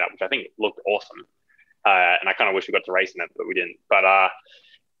jersey made up, which I think looked awesome. And I kind of wish we got to race in it, but we didn't. But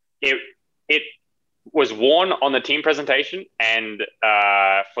it was worn on the team presentation and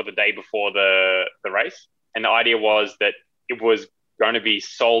for the day before the race. And the idea was that it was going to be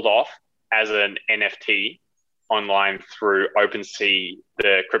sold off as an NFT online through OpenSea,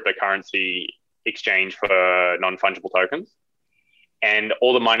 the cryptocurrency exchange for non-fungible tokens. And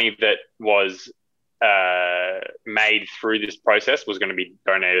all the money that was made through this process was going to be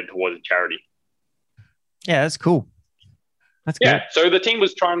donated towards a charity. Yeah, that's cool. That's good. Yeah, so the team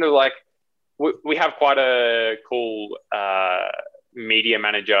was trying to like, we have quite a cool media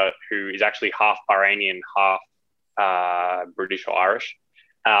manager who is actually half Bahraini, half British or Irish.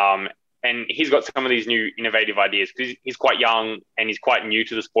 And he's got some of these new innovative ideas because he's quite young and he's quite new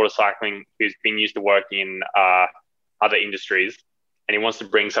to the sport of cycling. He's been used to working in other industries, and he wants to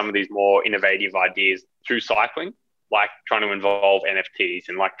bring some of these more innovative ideas to cycling, like trying to involve NFTs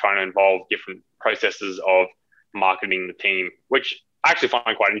and like trying to involve different processes of marketing the team, which I actually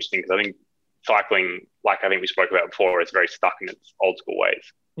find quite interesting because I think cycling, like I think we spoke about before, it's very stuck in its old school ways.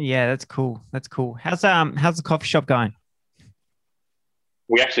 Yeah, that's cool. That's cool. How's the coffee shop going?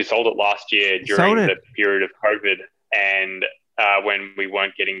 We actually sold it last year during the period of COVID, and when we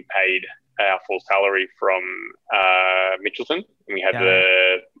weren't getting paid our full salary from Mitchelton, and we had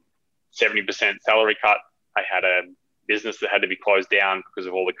 70% salary cut. I had a business that had to be closed down because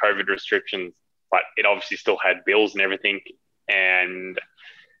of all the COVID restrictions, but it obviously still had bills and everything. And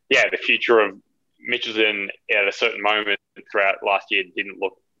yeah, the future of Mitchelton at a certain moment throughout last year didn't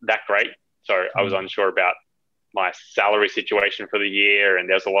look that great. So I was unsure about my salary situation for the year, and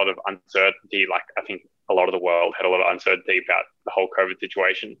there's a lot of uncertainty. Like, I think a lot of the world had a lot of uncertainty about the whole COVID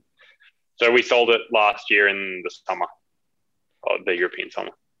situation. So we sold it last year in the summer, or the European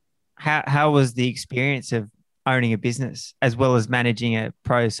summer. How was the experience of owning a business as well as managing a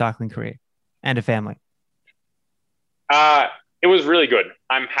pro cycling career and a family? It was really good.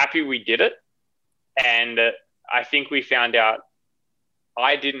 I'm happy we did it. And I think we found out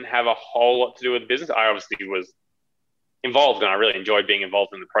I didn't have a whole lot to do with the business. I obviously was involved, and I really enjoyed being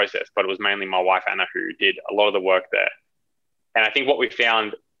involved in the process, but it was mainly my wife, Anna, who did a lot of the work there. And I think what we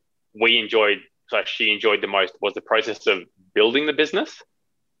found she enjoyed the most was the process of building the business.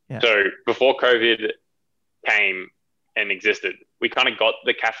 Yeah. So before COVID came and existed, we kind of got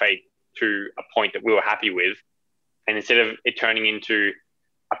the cafe to a point that we were happy with. And instead of it turning into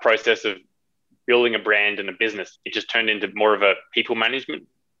a process of building a brand and a business, it just turned into more of a people management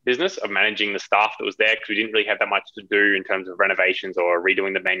business of managing the staff that was there, because we didn't really have that much to do in terms of renovations or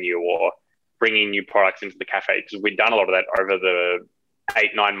redoing the menu or bringing new products into the cafe, because we'd done a lot of that over the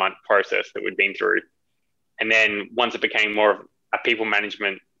 8-9 month process that we'd been through. And then once it became more of a people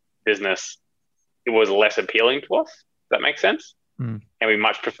management business, it was less appealing to us. Does that make sense? And we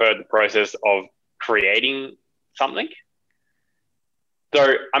much preferred the process of creating something.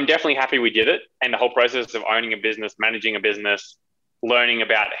 So I'm definitely happy we did it. And the whole process of owning a business, managing a business, learning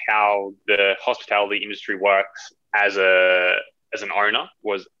about how the hospitality industry works as an owner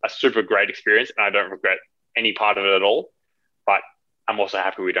was a super great experience. And I don't regret any part of it at all. But I'm also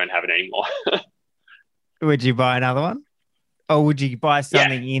happy we don't have it anymore. Would you buy another one? Or would you buy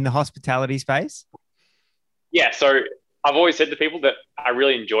something in the hospitality space? Yeah. So I've always said to people that I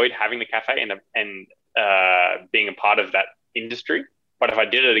really enjoyed having the cafe and being a part of that industry. But if I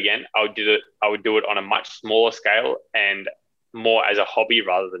did it again, I would do it on a much smaller scale and more as a hobby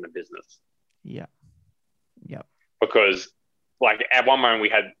rather than a business. Yeah. Yeah. Because like at one moment we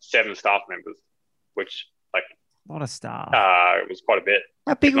had 7 staff members, which like a lot of staff. It was quite a bit.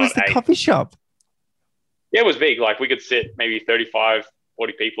 How big was the coffee shop? Yeah, it was big. Like we could sit maybe 35,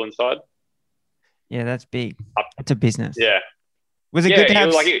 40 people inside. Yeah, that's big. It's a business. Yeah. Was it good to have?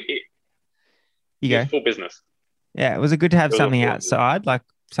 It was like full business. Yeah, was it good to have something outside, like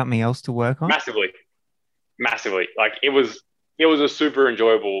something else to work on? Massively. Like it was a super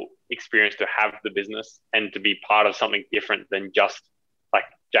enjoyable experience to have the business and to be part of something different than just like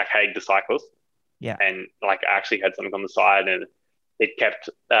Jack Haig, the cyclist. Yeah. And like I actually had something on the side, and it kept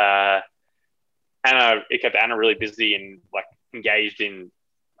Anna really busy and like engaged in,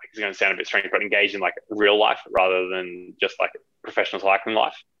 like, it's going to sound a bit strange, but engaged in like real life rather than just like professional cycling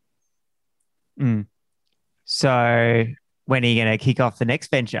life. So when are you going to kick off the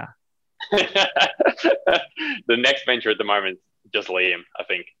next venture? The next venture at the moment, just Liam, I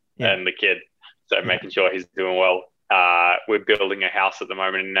think, and the kid. So making sure he's doing well. We're building a house at the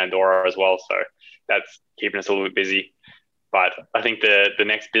moment in Andorra as well. So that's keeping us a little bit busy. But I think the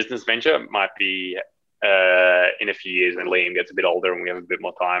next business venture might be in a few years when Liam gets a bit older and we have a bit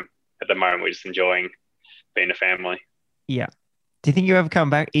more time. At the moment, we're just enjoying being a family. Yeah. Do you think you ever come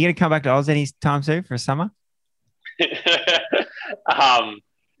back? Are you going to come back to Oz anytime soon for a summer?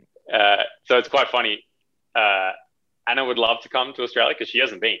 So it's quite funny. Anna would love to come to Australia because she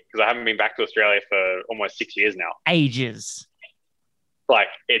hasn't been, because I haven't been back to Australia for almost 6 years now. Ages. Like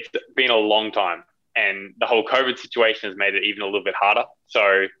it's been a long time, and the whole COVID situation has made it even a little bit harder.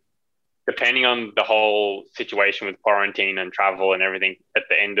 So depending on the whole situation with quarantine and travel and everything at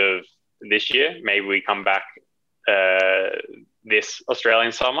the end of this year, maybe we come back this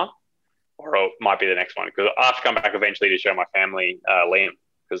Australian summer, or it might be the next one, because I have to come back eventually to show my family Liam,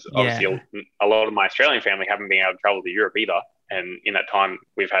 because obviously a lot of my Australian family haven't been able to travel to Europe either, and in that time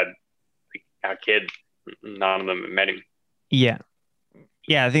we've had our kid, none of them have met him. Yeah,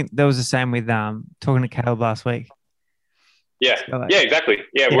 I think that was the same with talking to Caleb last week. Yeah, exactly.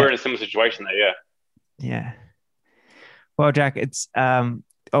 Yeah, we're in a similar situation there. Yeah. Well, Jack, it's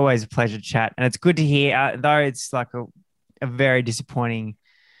always a pleasure to chat, and it's good to hear, though it's like a very disappointing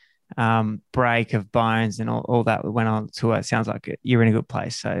break of Bones and all that went on to it. Sounds like you're in a good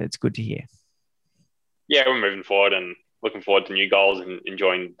place, so it's good to hear. Yeah, we're moving forward and looking forward to new goals and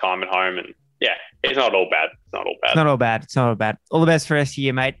enjoying time at home. And yeah, it's not all bad. It's not all bad. All the best for the rest of the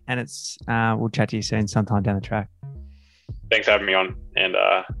year, mate. And it's we'll chat to you soon sometime down the track. Thanks for having me on. And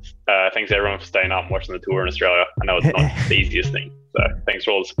thanks everyone for staying up and watching the tour in Australia. I know it's not the easiest thing. So thanks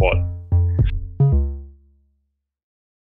for all the support.